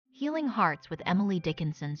Healing Hearts with Emily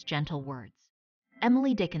Dickinson's Gentle Words.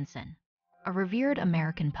 Emily Dickinson, a revered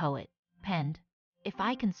American poet, penned If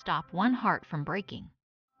I Can Stop One Heart from Breaking,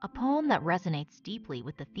 a poem that resonates deeply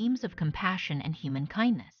with the themes of compassion and human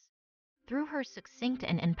kindness. Through her succinct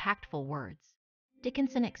and impactful words,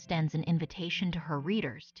 Dickinson extends an invitation to her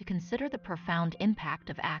readers to consider the profound impact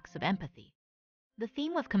of acts of empathy. The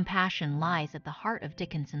theme of compassion lies at the heart of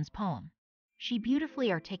Dickinson's poem. She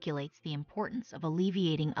beautifully articulates the importance of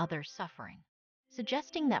alleviating others' suffering,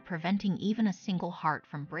 suggesting that preventing even a single heart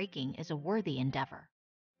from breaking is a worthy endeavor.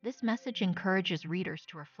 This message encourages readers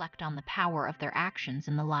to reflect on the power of their actions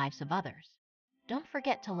in the lives of others. Don't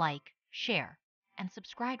forget to like, share, and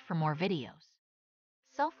subscribe for more videos.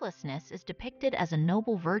 Selflessness is depicted as a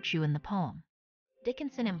noble virtue in the poem.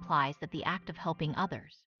 Dickinson implies that the act of helping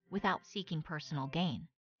others, without seeking personal gain,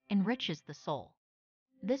 enriches the soul.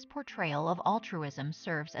 This portrayal of altruism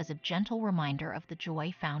serves as a gentle reminder of the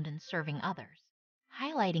joy found in serving others,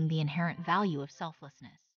 highlighting the inherent value of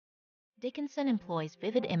selflessness. Dickinson employs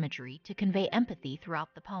vivid imagery to convey empathy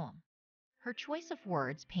throughout the poem. Her choice of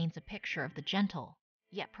words paints a picture of the gentle,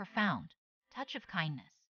 yet profound, touch of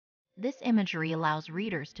kindness. This imagery allows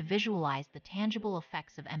readers to visualize the tangible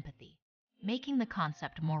effects of empathy, making the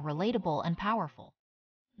concept more relatable and powerful.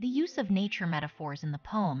 The use of nature metaphors in the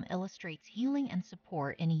poem illustrates healing and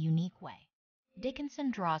support in a unique way. Dickinson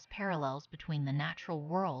draws parallels between the natural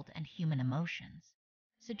world and human emotions,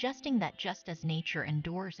 suggesting that just as nature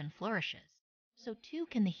endures and flourishes, so too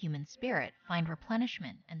can the human spirit find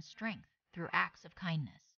replenishment and strength through acts of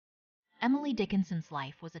kindness. Emily Dickinson's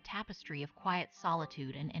life was a tapestry of quiet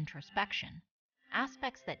solitude and introspection,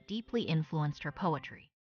 aspects that deeply influenced her poetry.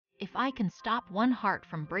 If I Can Stop One Heart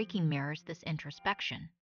from Breaking mirrors this introspection,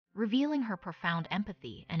 revealing her profound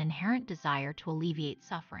empathy and inherent desire to alleviate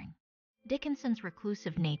suffering. Dickinson's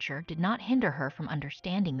reclusive nature did not hinder her from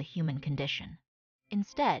understanding the human condition.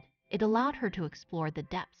 Instead, it allowed her to explore the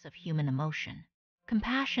depths of human emotion,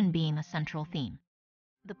 compassion being a central theme.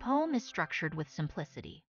 The poem is structured with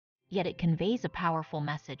simplicity, yet it conveys a powerful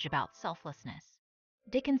message about selflessness.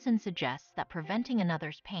 Dickinson suggests that preventing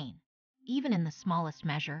another's pain, even in the smallest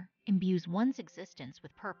measure, imbues one's existence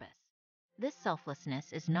with purpose. This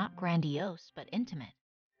selflessness is not grandiose but intimate,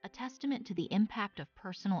 a testament to the impact of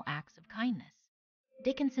personal acts of kindness.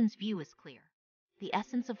 Dickinson's view is clear. The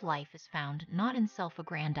essence of life is found not in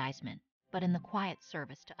self-aggrandizement, but in the quiet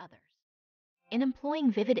service to others. In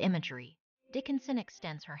employing vivid imagery, Dickinson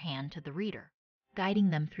extends her hand to the reader, guiding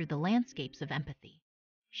them through the landscapes of empathy.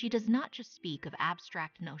 She does not just speak of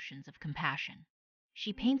abstract notions of compassion.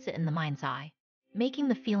 She paints it in the mind's eye, making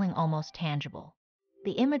the feeling almost tangible.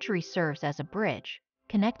 The imagery serves as a bridge,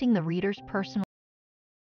 connecting the reader's personal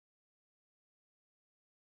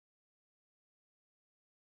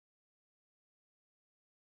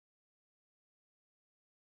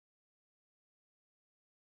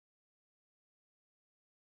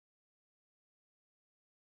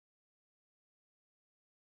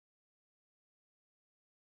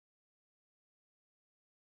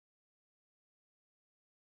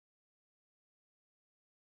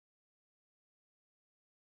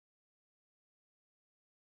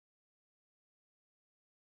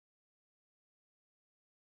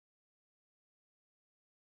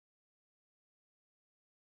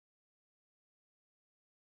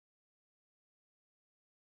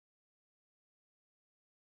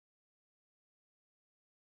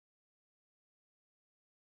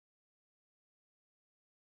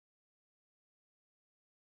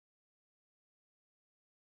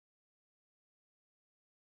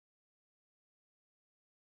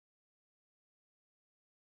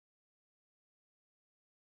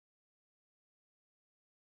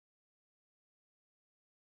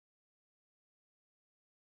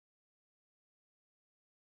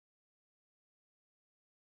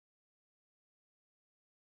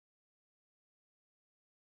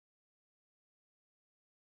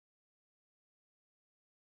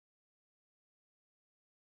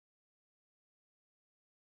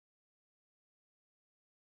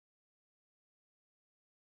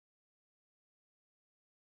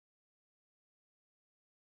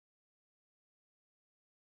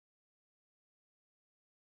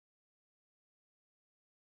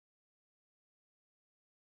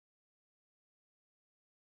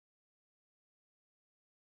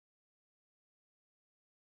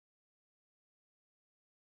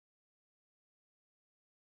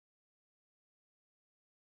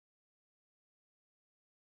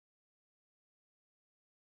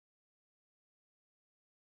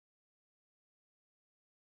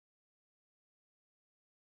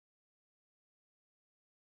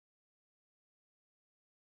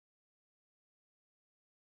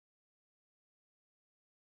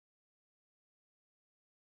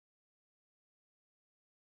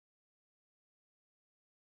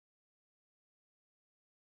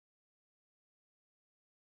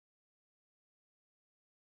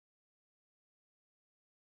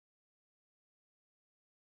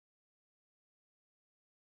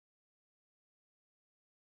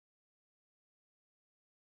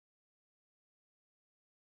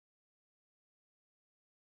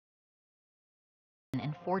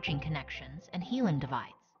in forging connections and healing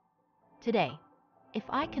divides. Today, If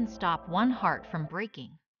I Can Stop One Heart from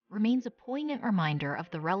Breaking remains a poignant reminder of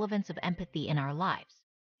the relevance of empathy in our lives.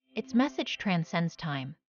 Its message transcends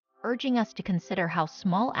time, urging us to consider how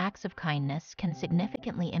small acts of kindness can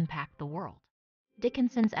significantly impact the world.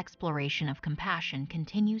 Dickinson's exploration of compassion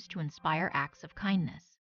continues to inspire acts of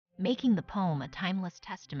kindness, making the poem a timeless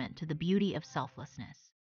testament to the beauty of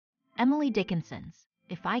selflessness. Emily Dickinson's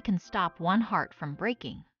If I Can Stop One Heart from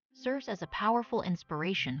Breaking serves as a powerful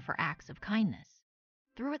inspiration for acts of kindness.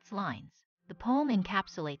 Through its lines, the poem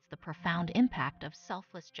encapsulates the profound impact of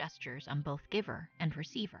selfless gestures on both giver and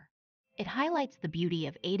receiver. It highlights the beauty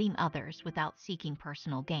of aiding others without seeking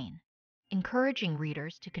personal gain, encouraging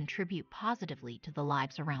readers to contribute positively to the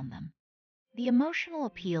lives around them. The emotional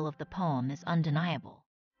appeal of the poem is undeniable,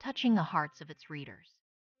 touching the hearts of its readers.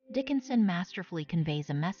 Dickinson masterfully conveys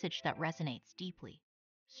a message that resonates deeply,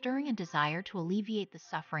 stirring a desire to alleviate the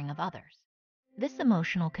suffering of others. This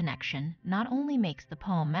emotional connection not only makes the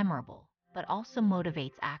poem memorable, but also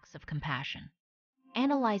motivates acts of compassion.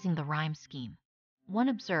 Analyzing the rhyme scheme, one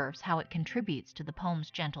observes how it contributes to the poem's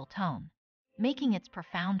gentle tone, making its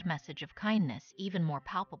profound message of kindness even more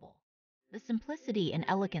palpable. The simplicity and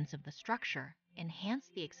elegance of the structure enhance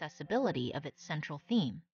the accessibility of its central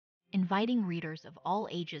theme, inviting readers of all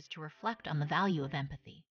ages to reflect on the value of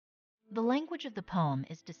empathy. The language of the poem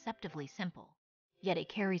is deceptively simple, yet it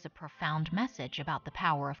carries a profound message about the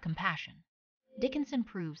power of compassion. Dickinson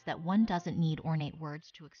proves that one doesn't need ornate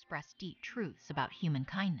words to express deep truths about human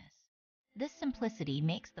kindness. This simplicity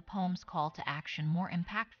makes the poem's call to action more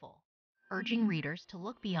impactful, urging readers to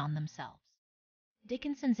look beyond themselves.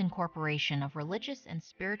 Dickinson's incorporation of religious and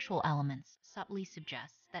spiritual elements subtly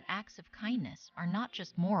suggests that acts of kindness are not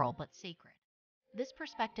just moral but sacred. This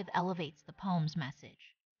perspective elevates the poem's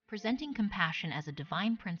message, presenting compassion as a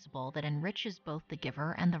divine principle that enriches both the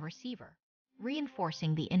giver and the receiver,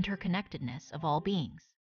 reinforcing the interconnectedness of all beings.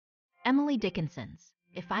 Emily Dickinson's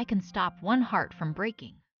If I Can Stop One Heart from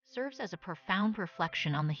Breaking serves as a profound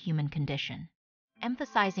reflection on the human condition,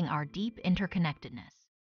 emphasizing our deep interconnectedness.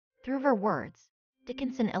 Through her words,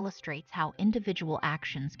 Dickinson illustrates how individual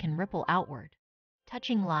actions can ripple outward,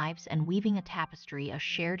 touching lives and weaving a tapestry of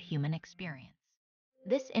shared human experience.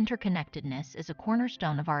 This interconnectedness is a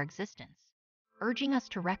cornerstone of our existence, urging us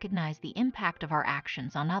to recognize the impact of our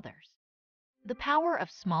actions on others. The power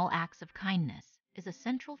of small acts of kindness is a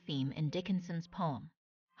central theme in Dickinson's poem,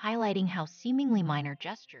 highlighting how seemingly minor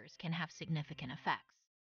gestures can have significant effects.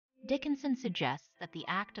 Dickinson suggests that the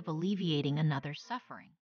act of alleviating another's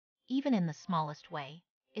suffering, even in the smallest way,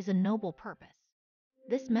 is a noble purpose.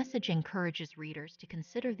 This message encourages readers to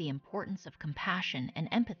consider the importance of compassion and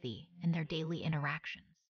empathy in their daily interactions.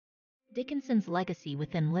 Dickinson's legacy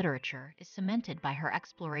within literature is cemented by her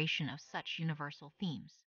exploration of such universal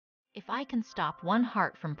themes. If I Can Stop One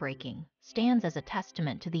Heart from Breaking stands as a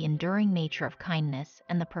testament to the enduring nature of kindness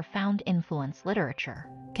and the profound influence literature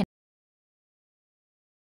can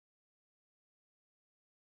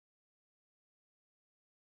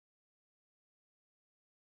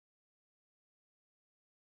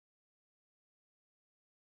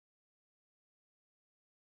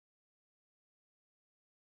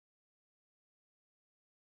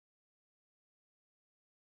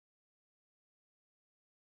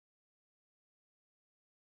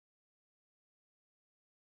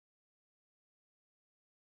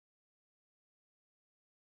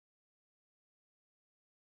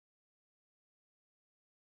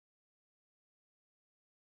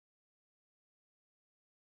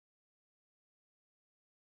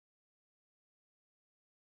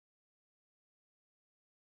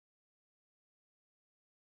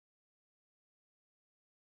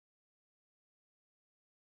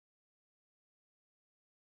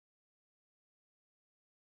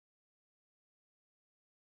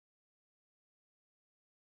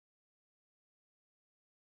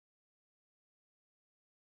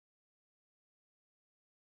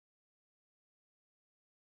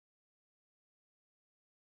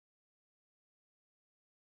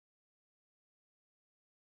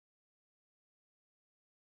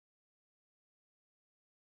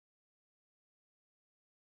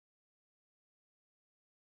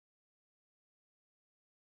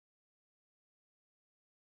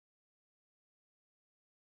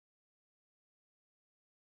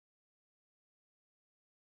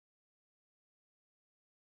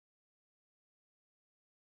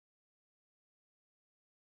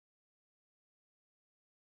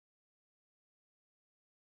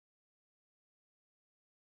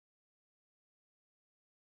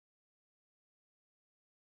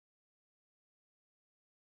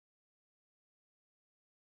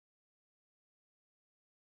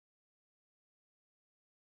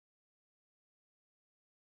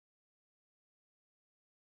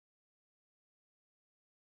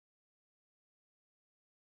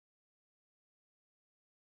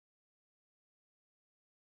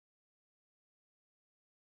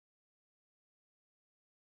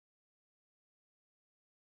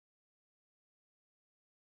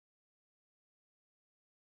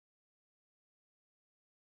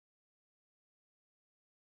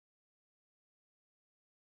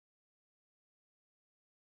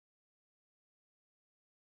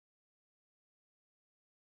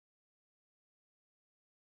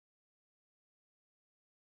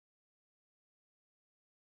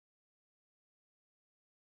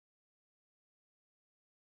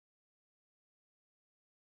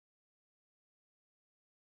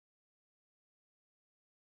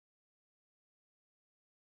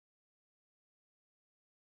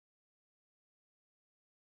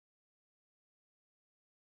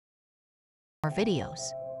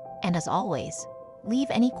videos. And as always,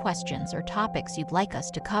 leave any questions or topics you'd like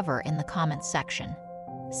us to cover in the comments section.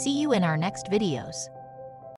 See you in our next videos.